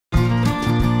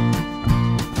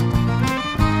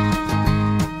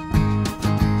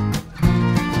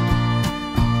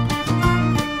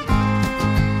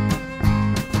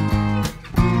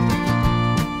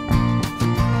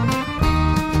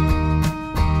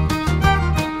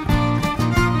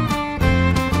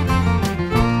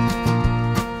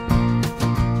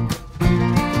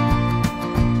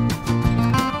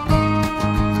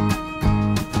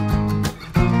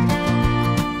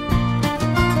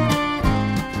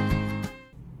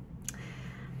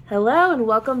Hello and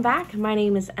welcome back. My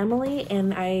name is Emily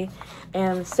and I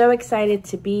am so excited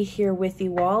to be here with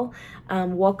you all.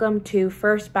 Welcome to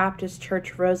First Baptist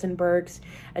Church Rosenberg's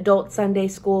Adult Sunday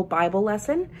School Bible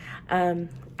lesson.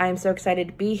 I'm so excited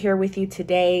to be here with you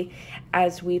today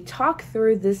as we talk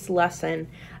through this lesson,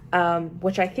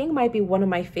 which I think might be one of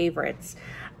my favorites.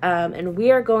 And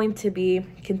we are going to be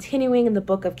continuing in the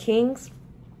book of Kings.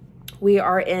 We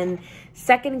are in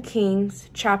 2 Kings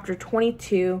chapter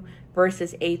 22,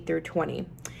 verses 8 through 20.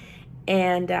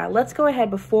 And let's go ahead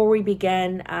before we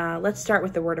begin. Let's start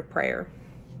with the word of prayer.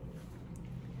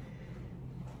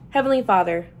 Heavenly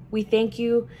Father, we thank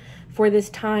you for this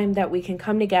time that we can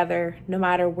come together no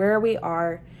matter where we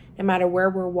are, no matter where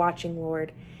we're watching,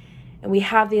 Lord. And we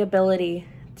have the ability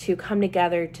to come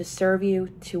together to serve you,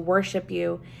 to worship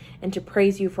you, and to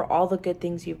praise you for all the good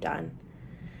things you've done.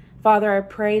 Father, I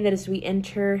pray that as we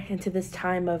enter into this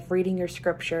time of reading your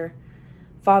scripture,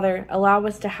 Father, allow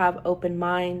us to have open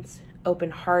minds, open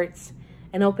hearts,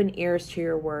 and open ears to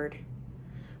your word.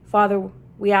 Father,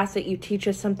 we ask that you teach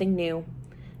us something new.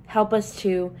 Help us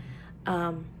to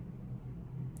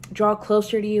draw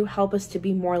closer to you. Help us to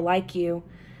be more like you,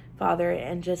 Father,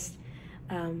 and just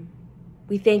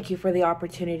we thank you for the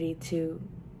opportunity to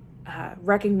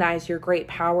recognize your great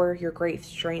power, your great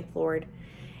strength, Lord,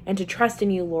 and to trust in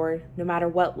you, Lord, no matter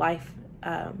what life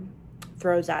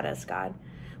throws at us, God.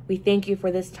 We thank you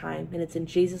for this time, and it's in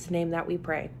Jesus' name that we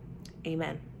pray.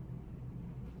 Amen.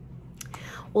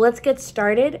 Well, let's get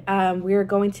started. We are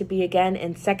going to be again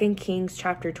in 2 Kings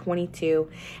chapter 22,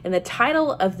 and the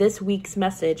title of this week's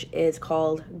message is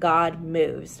called God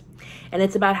Moves, and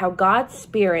it's about how God's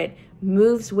Spirit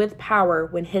moves with power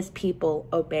when his people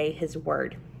obey his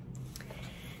word.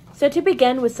 So to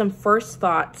begin with some first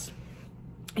thoughts,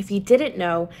 if you didn't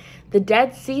know, the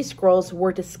Dead Sea Scrolls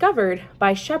were discovered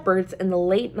by shepherds in the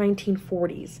late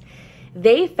 1940s.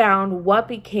 They found what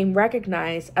became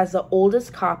recognized as the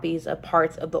oldest copies of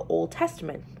parts of the Old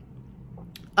Testament.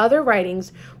 Other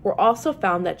writings were also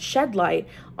found that shed light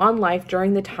on life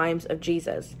during the times of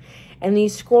Jesus. And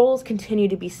these scrolls continue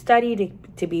to be studied,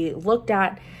 to be looked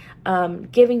at,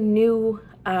 giving new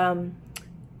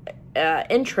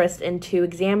interest into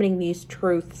examining these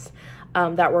truths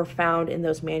that were found in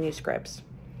those manuscripts.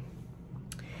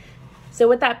 So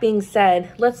with that being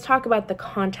said, let's talk about the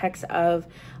context of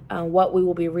what we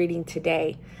will be reading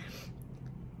today.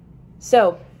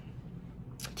 So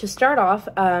to start off,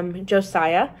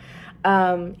 Josiah,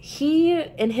 he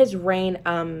in his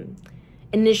reign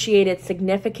initiated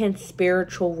significant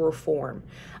spiritual reform.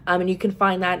 And you can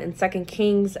find that in 2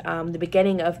 Kings, the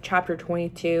beginning of chapter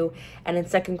 22, and in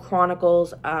 2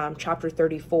 Chronicles, chapter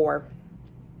 34.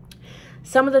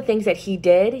 Some of the things that he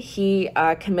did, he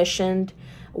commissioned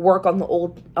work on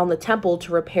the temple to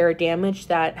repair damage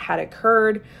that had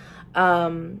occurred.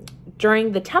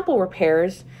 During the temple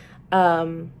repairs,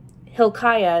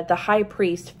 Hilkiah, the high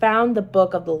priest, found the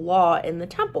book of the law in the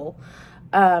temple.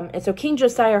 And so King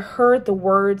Josiah heard the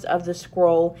words of the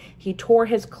scroll. He tore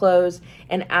his clothes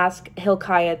and asked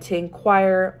Hilkiah to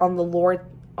inquire on the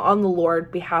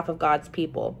Lord behalf of God's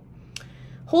people.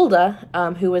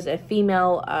 Huldah, who was a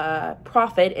female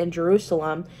prophet in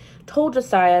Jerusalem, told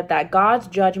Josiah that God's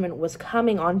judgment was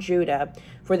coming on Judah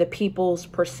for the people's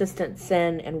persistent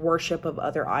sin and worship of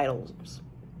other idols.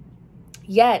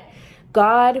 Yet,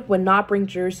 God would not bring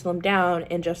Jerusalem down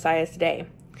in Josiah's day.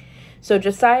 So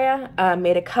Josiah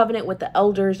made a covenant with the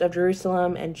elders of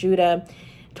Jerusalem and Judah,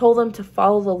 told them to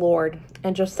follow the Lord,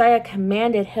 and Josiah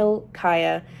commanded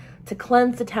Hilkiah to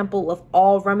cleanse the temple of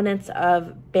all remnants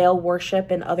of Baal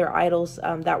worship and other idols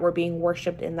that were being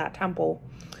worshipped in that temple.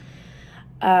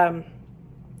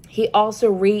 He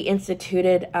also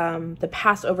reinstituted the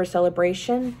Passover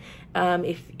celebration.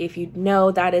 If you know,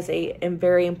 that is a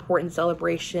very important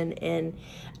celebration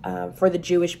for the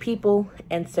Jewish people,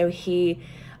 and so he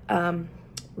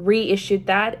reissued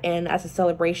that, and as a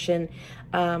celebration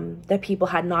that people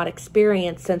had not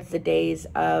experienced since the days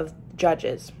of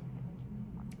Judges.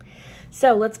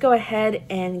 So let's go ahead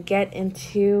and get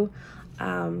into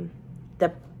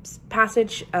the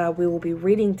passage we will be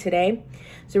reading today.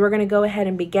 So we're going to go ahead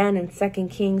and begin in 2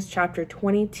 Kings chapter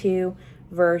 22,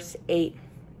 verse 8.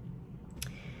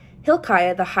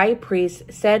 Hilkiah, the high priest,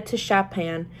 said to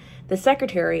Shaphan, the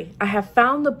secretary, I have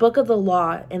found the book of the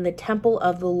law in the temple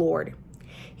of the Lord.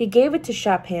 He gave it to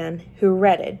Shaphan, who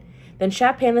read it. Then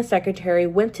Shaphan, the secretary,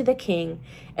 went to the king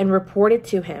and reported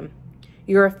to him,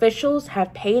 your officials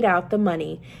have paid out the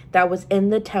money that was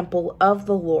in the temple of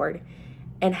the Lord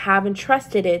and have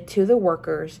entrusted it to the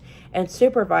workers and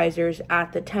supervisors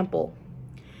at the temple.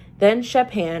 Then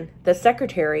Shaphan, the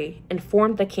secretary,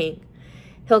 informed the king,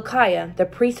 Hilkiah, the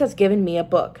priest, has given me a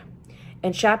book.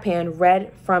 And Shaphan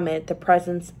read from it the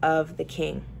presence of the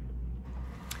king.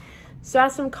 So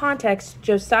as some context, in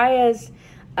Josiah's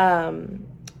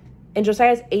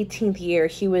 18th year,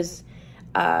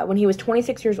 when he was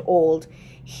 26 years old,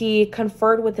 he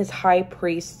conferred with his high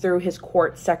priest through his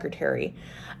court secretary.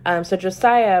 So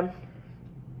Josiah,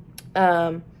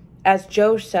 as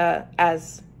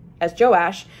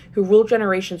Joash, who ruled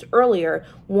generations earlier,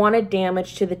 wanted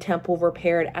damage to the temple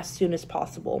repaired as soon as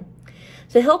possible.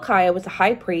 So Hilkiah was a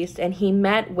high priest, and he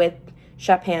met with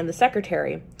Shaphan, the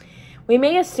secretary. We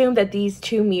may assume that these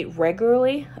two meet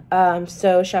regularly,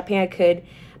 so Shaphan could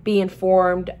be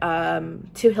informed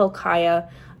to Hilkiah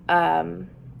of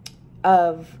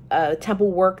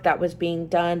temple work that was being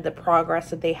done, the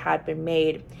progress that they had been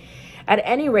made. At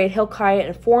any rate, Hilkiah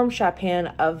informed Shaphan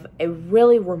of a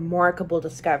really remarkable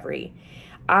discovery.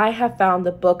 I have found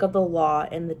the book of the law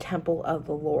in the temple of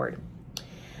the Lord.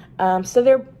 So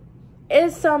there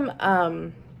is some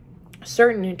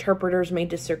certain interpreters may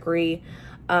disagree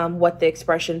what the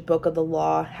expression book of the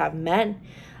law have meant.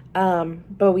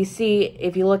 But we see,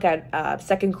 if you look at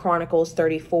 2 Chronicles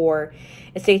 34,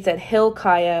 it states that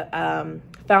Hilkiah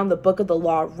found the book of the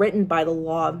law written by the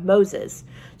law of Moses.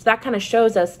 So that kind of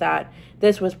shows us that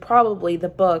this was probably the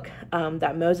book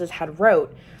that Moses had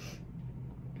wrote.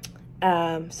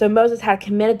 So Moses had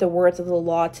committed the words of the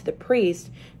law to the priest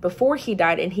before he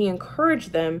died, and he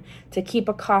encouraged them to keep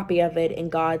a copy of it in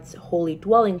God's holy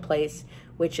dwelling place,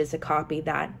 which is a copy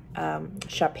that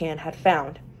Shaphan had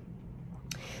found.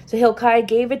 So Hilkiah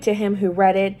gave it to him who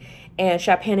read it, and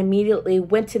Shaphan immediately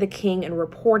went to the king and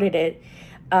reported it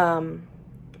on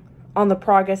the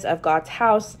progress of God's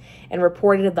house and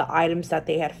reported the items that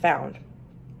they had found.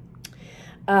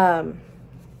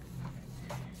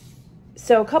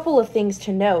 So a couple of things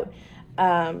to note.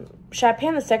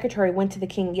 Shaphan the secretary went to the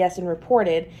king, yes, and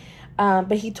reported,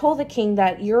 but he told the king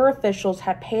that your officials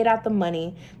had paid out the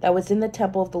money that was in the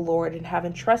temple of the Lord and have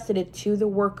entrusted it to the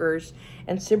workers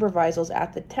and supervisors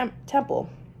at the temple.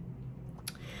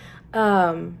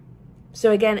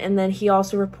 So again, and then he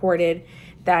also reported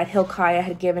that Hilkiah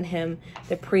had given him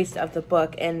the priest of the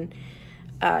book. And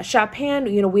Shaphan,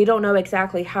 we don't know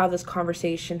exactly how this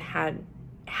conversation had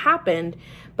happened,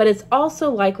 but it's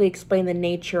also likely explain the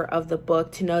nature of the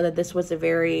book to know that this was a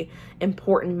very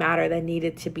important matter that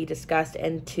needed to be discussed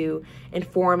and to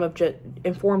inform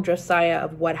Josiah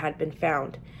of what had been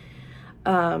found.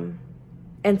 And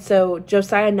so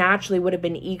Josiah naturally would have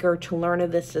been eager to learn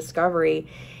of this discovery,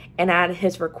 and at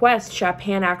his request,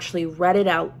 Shaphan actually read it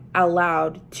out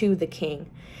loud to the king.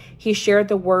 He shared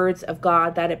the words of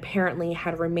God that apparently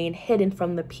had remained hidden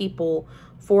from the people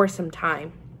for some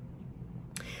time.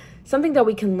 Something that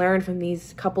we can learn from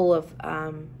these couple of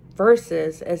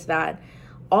verses is that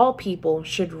all people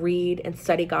should read and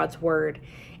study God's word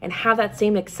and have that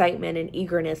same excitement and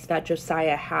eagerness that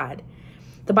Josiah had.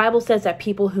 The Bible says that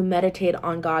people who meditate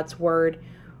on God's word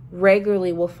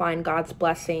regularly will find God's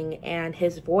blessing and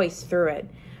his voice through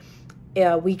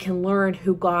it. We can learn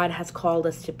who God has called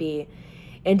us to be.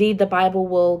 Indeed, the Bible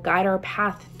will guide our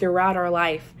path throughout our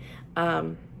life.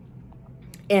 And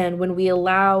when we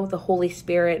allow the Holy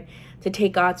Spirit to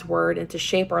take God's word and to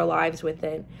shape our lives with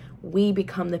it, we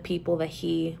become the people that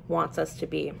he wants us to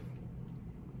be.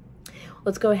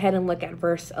 Let's go ahead and look at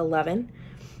verse 11.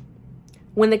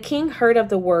 When the king heard of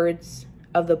the words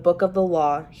of the book of the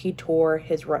law, he tore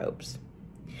his robes.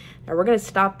 Now we're going to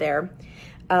stop there.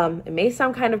 It may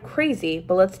sound kind of crazy,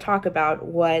 but let's talk about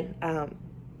what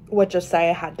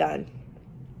Josiah had done.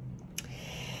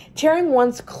 Tearing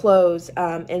one's clothes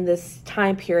in this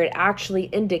time period actually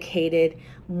indicated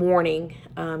mourning,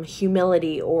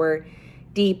 humility, or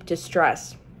deep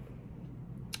distress.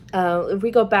 If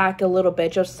we go back a little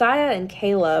bit, Josiah and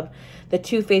Caleb, the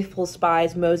two faithful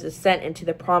spies Moses sent into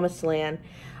the promised land,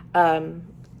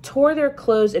 tore their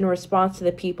clothes in response to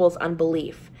the people's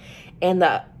unbelief, and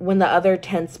when the other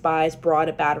 10 spies brought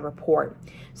a bad report.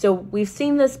 So we've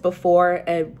seen this before.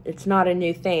 It's not a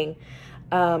new thing.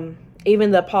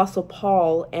 Even the Apostle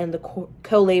Paul and the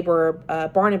co-laborer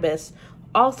Barnabas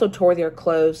also tore their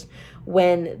clothes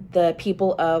when the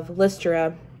people of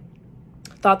Lystra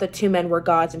thought the two men were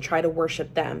gods and tried to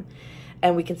worship them.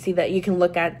 And we can see that. You can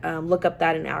look up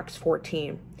that in Acts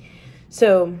 14.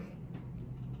 So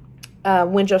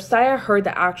when Josiah heard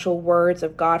the actual words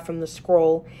of God from the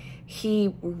scroll,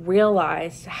 he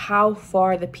realized how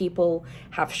far the people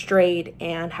have strayed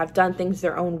and have done things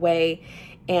their own way,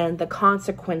 and the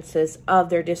consequences of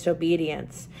their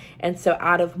disobedience. And so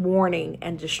out of mourning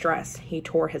and distress, he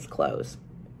tore his clothes.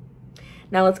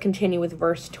 Now let's continue with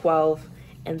verse 12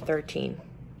 and 13.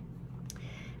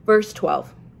 Verse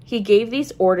 12. He gave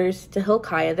these orders to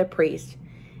Hilkiah the priest,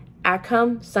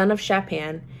 Achim son of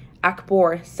Shaphan,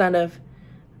 Achbor son of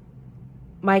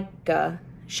Micah,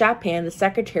 Shaphan the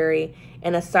secretary,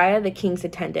 and Asaiah the king's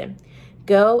attendant.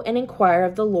 Go and inquire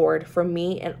of the Lord for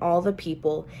me and all the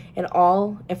people and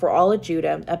for all of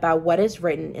Judah about what is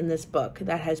written in this book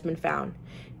that has been found.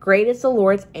 Great is the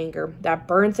Lord's anger that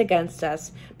burns against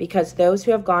us, because those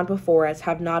who have gone before us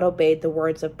have not obeyed the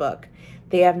words of book.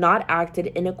 They have not acted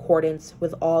in accordance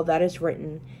with all that is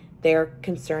written there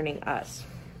concerning us.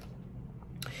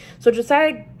 So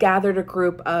Josiah gathered a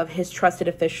group of his trusted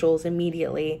officials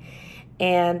immediately,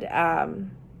 and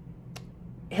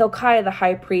Hilkiah the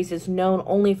high priest is known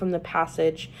only from the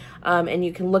passage, and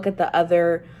you can look at the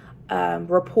other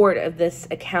report of this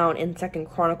account in 2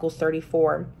 Chronicles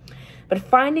 34. But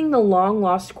finding the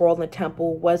long-lost scroll in the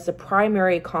temple was the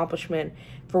primary accomplishment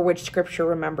for which Scripture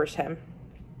remembers him.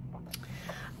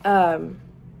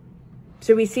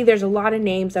 So we see there's a lot of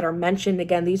names that are mentioned.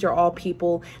 Again, these are all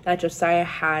people that Josiah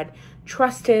had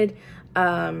trusted.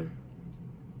 And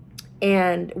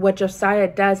what Josiah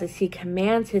does is he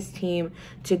commands his team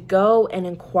to go and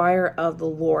inquire of the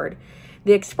Lord.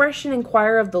 The expression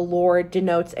inquire of the Lord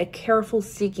denotes a careful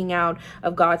seeking out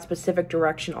of God's specific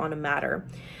direction on a matter.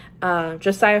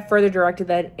 Josiah further directed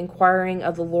that inquiring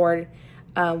of the Lord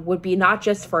would be not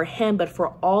just for him, but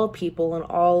for all people and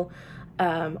all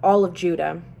of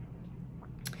Judah.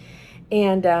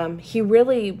 And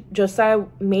Josiah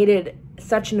made it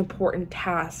such an important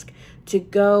task to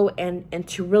go and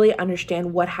to really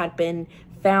understand what had been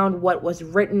found, what was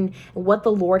written, and what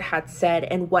the Lord had said,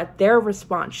 and what their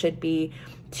response should be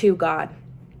to God.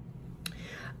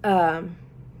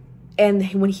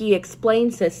 And when he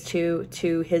explains this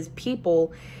to his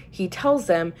people, he tells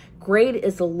them, great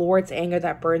is the Lord's anger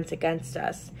that burns against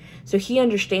us. So he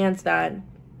understands that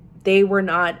they were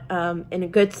not in a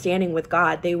good standing with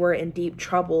God. They were in deep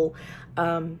trouble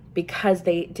because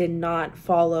they did not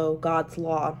follow God's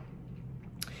law.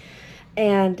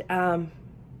 And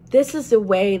this is the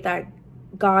way that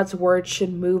God's word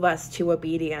should move us to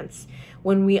obedience.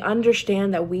 When we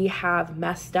understand that we have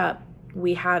messed up,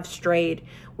 we have strayed,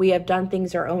 we have done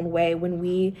things our own way, when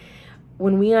we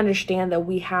understand that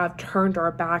we have turned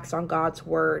our backs on God's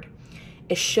word,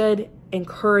 it should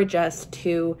encourage us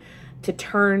to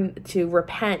turn, to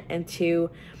repent, and to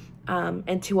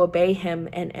obey him,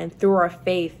 and through our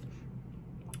faith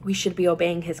we should be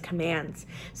obeying his commands.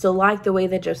 So like the way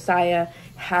that Josiah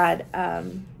had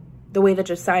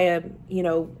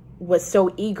was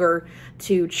so eager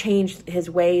to change his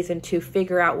ways and to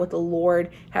figure out what the Lord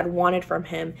had wanted from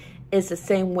him, is the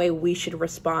same way we should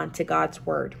respond to God's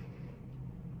word.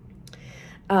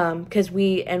 Because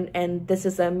this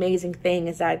is the amazing thing,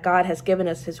 is that God has given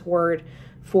us his word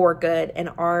for good, and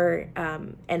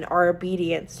our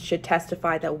obedience should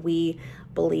testify that we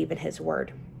believe in his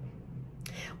word.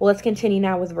 Well, let's continue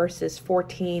now with verses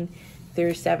 14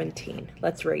 through 17.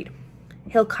 Let's read.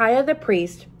 Hilkiah the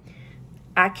priest,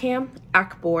 Achim,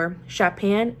 Achbor,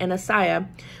 Shaphan, and Asaiah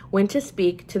went to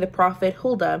speak to the prophet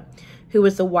Huldah, who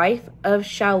was the wife of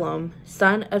Shallum,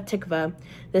 son of Tikvah,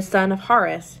 the son of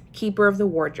Harus, keeper of the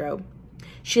wardrobe.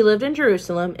 She lived in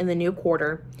Jerusalem in the new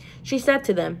quarter. She said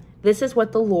to them, "This is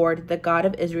what the Lord, the God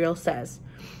of Israel, says.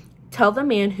 Tell the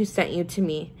man who sent you to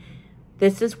me,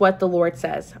 this is what the Lord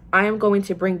says. I am going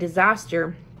to bring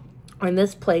disaster on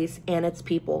this place and its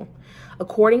people,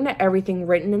 according to everything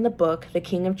written in the book the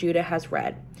king of Judah has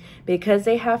read. Because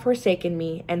they have forsaken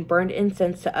me and burned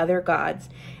incense to other gods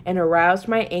and aroused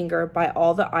my anger by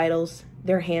all the idols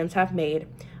their hands have made,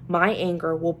 my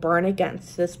anger will burn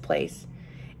against this place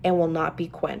and will not be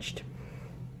quenched."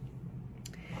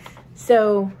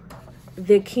 So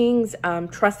the king's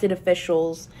trusted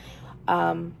officials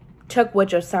took what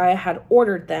Josiah had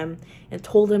ordered them and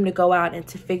told them to go out and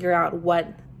to figure out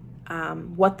what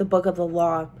the book of the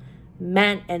law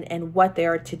meant and what they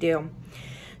are to do.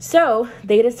 So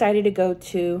they decided to go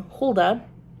to Huldah,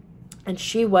 and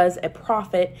she was a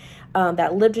prophet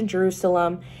that lived in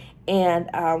Jerusalem, and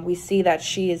we see that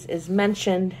she is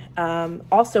mentioned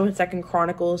also in 2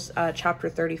 Chronicles chapter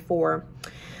 34.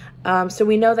 So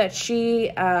we know that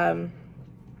she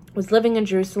was living in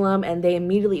Jerusalem, and they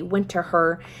immediately went to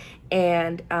her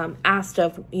and asked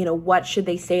of, what should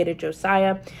they say to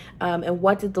Josiah, and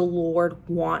what did the Lord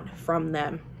want from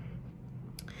them.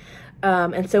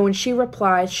 And so when she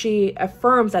replies, she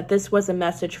affirms that this was a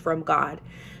message from God.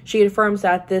 She affirms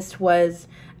that this was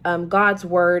God's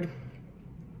word,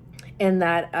 and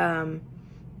that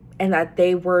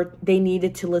they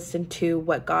needed to listen to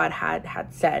what God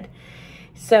had said.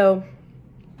 So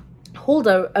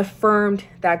Huldah affirmed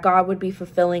that God would be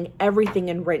fulfilling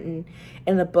everything written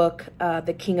in the book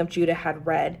the king of Judah had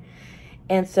read.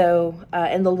 And so,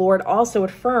 and the Lord also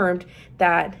affirmed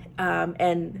that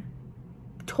and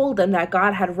told them that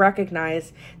God had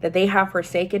recognized that they have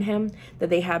forsaken him, that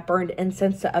they have burned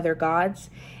incense to other gods,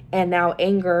 and now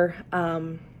anger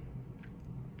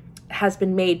has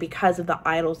been made because of the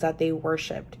idols that they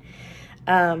worshipped.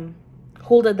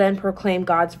 Huldah then proclaimed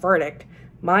God's verdict: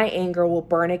 "My anger will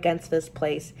burn against this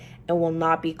place and will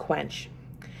not be quenched."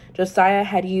 Josiah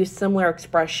had used similar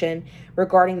expression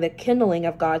regarding the kindling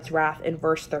of God's wrath in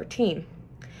verse 13.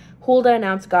 Huldah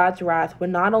announced God's wrath would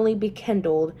not only be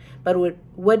kindled, but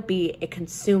would be a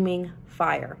consuming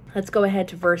fire. Let's go ahead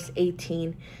to verse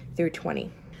 18 through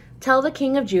 20. "Tell the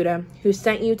king of Judah, who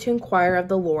sent you to inquire of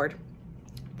the Lord,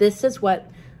 this is what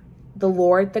the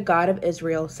Lord, the God of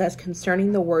Israel, says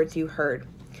concerning the words you heard.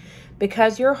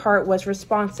 Because your heart was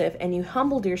responsive and you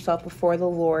humbled yourself before the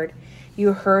Lord,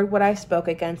 you heard what I spoke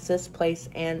against this place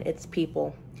and its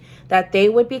people, that they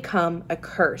would become a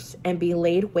curse and be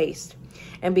laid waste.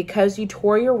 And because you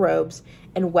tore your robes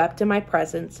and wept in my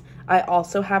presence, I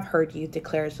also have heard you,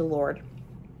 declares the Lord.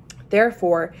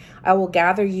 Therefore, I will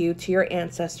gather you to your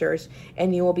ancestors,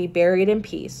 and you will be buried in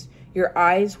peace. Your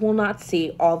eyes will not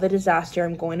see all the disaster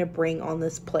I'm going to bring on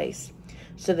this place."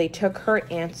 So they took her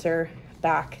answer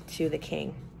back to the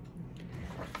king.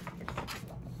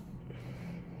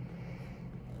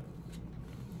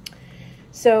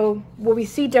 So what we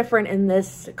see different in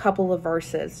this couple of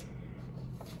verses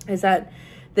is that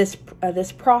this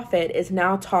prophet is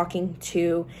now talking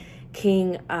to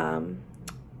King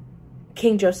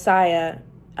Josiah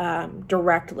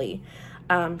directly.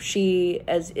 She,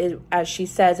 as she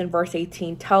says in verse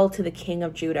 18, "Tell to the king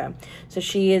of Judah." So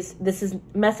this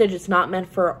message is not meant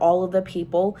for all of the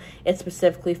people. It's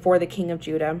specifically for the king of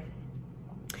Judah.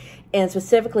 And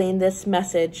specifically in this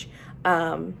message,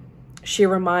 she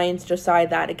reminds Josiah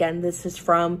that, again, this is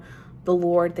from the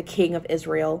Lord, the king of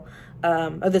Israel.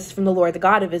 Or this is from the Lord, the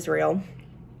God of Israel.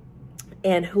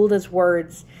 And Huldah's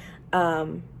words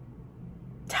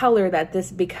tell her that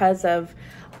this because of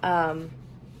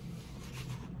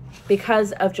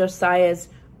Josiah's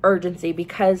urgency,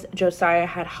 because Josiah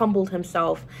had humbled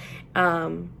himself,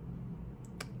 and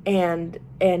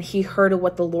he heard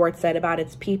what the Lord said about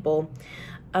its people.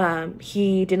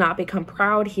 He did not become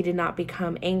proud. He did not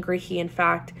become angry. He, in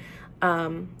fact,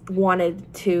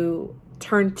 wanted to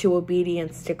turn to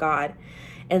obedience to God.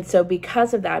 And so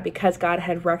because of that, because God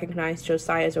had recognized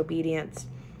Josiah's obedience.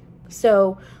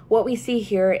 So what we see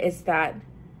here is that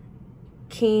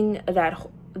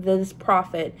this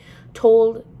prophet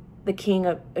told the king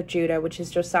of Judah, which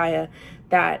is Josiah,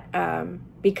 that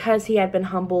because he had been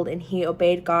humbled and he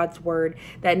obeyed God's word,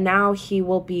 that now he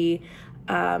will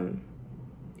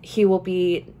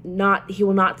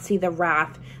not see the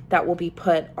wrath that will be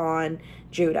put on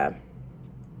Judah.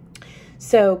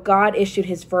 So God issued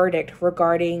his verdict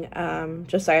regarding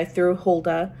Josiah through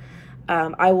Huldah.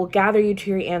 "I will gather you to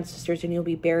your ancestors and you'll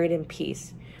be buried in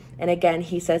peace." And again,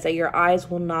 he says that your eyes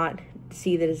will not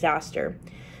see the disaster.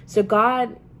 So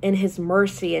God, in his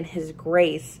mercy and his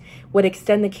grace, would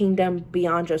extend the kingdom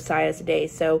beyond Josiah's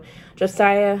days. So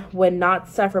Josiah would not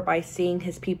suffer by seeing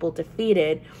his people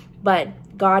defeated, but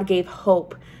God gave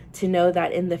hope to know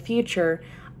that in the future,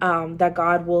 that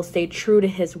God will stay true to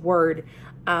his word,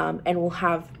 and will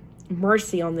have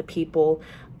mercy on the people,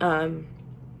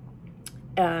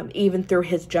 even through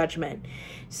his judgment.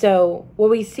 So what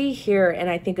we see here, and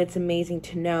I think it's amazing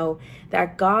to know,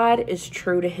 that God is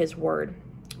true to his word.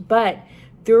 But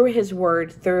through his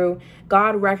word, through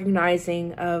God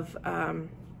recognizing of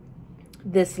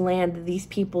this land, these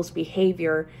people's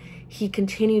behavior, he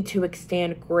continued to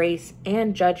extend grace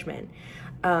and judgment.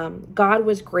 God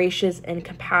was gracious and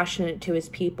compassionate to his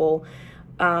people,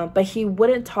 but he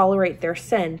wouldn't tolerate their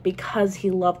sin because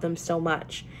he loved them so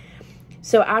much.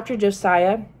 So after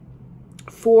Josiah,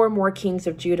 4 more kings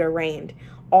of Judah reigned,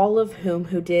 all of whom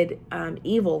did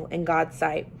evil in God's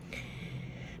sight.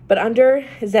 But under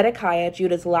Zedekiah,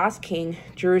 Judah's last king,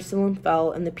 Jerusalem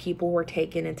fell and the people were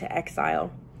taken into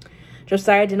exile.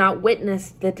 Josiah did not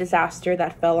witness the disaster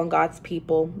that fell on God's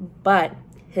people, but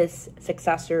his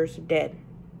successors did.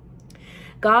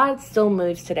 God still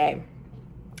moves today.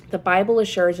 The Bible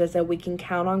assures us that we can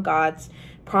count on God's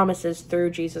promises through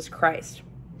Jesus Christ.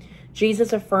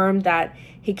 Jesus affirmed that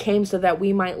he came so that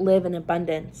we might live in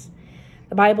abundance.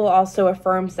 The Bible also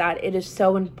affirms that it is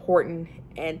so important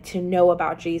and to know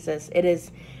about Jesus. It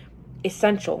is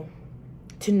essential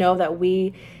to know that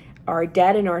we are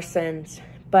dead in our sins,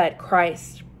 but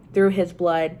Christ, through his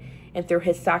blood and through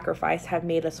his sacrifice, have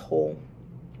made us whole.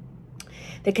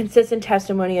 The consistent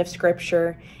testimony of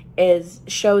Scripture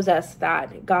shows us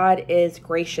that God is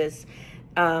gracious,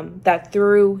 that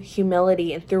through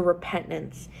humility and through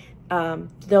repentance,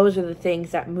 those are the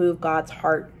things that move God's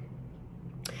heart.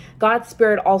 God's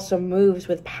Spirit also moves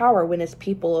with power when his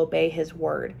people obey his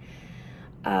word,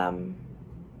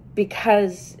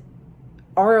 because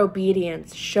our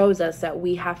obedience shows us that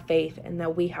we have faith and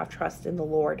that we have trust in the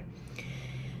Lord.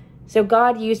 So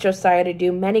God used Josiah to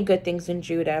do many good things in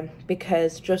Judah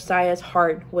because Josiah's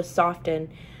heart was soft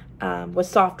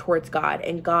towards God,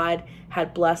 and God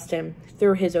had blessed him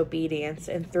through his obedience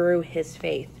and through his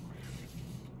faith.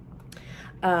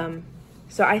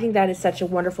 So I think that is such a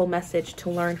wonderful message to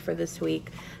learn for this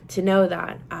week, to know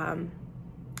that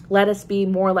let us be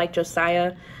more like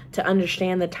Josiah, to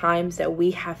understand the times that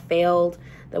we have failed,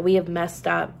 that we have messed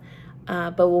up.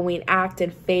 But when we act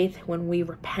in faith, when we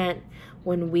repent,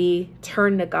 when we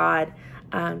turn to God,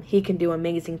 he can do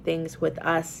amazing things with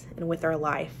us and with our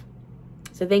life.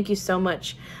 So thank you so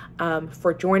much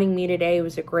for joining me today. It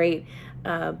was a great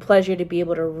pleasure to be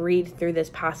able to read through this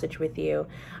passage with you.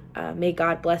 May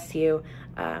God bless you.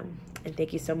 And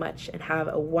thank you so much, and have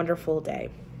a wonderful day.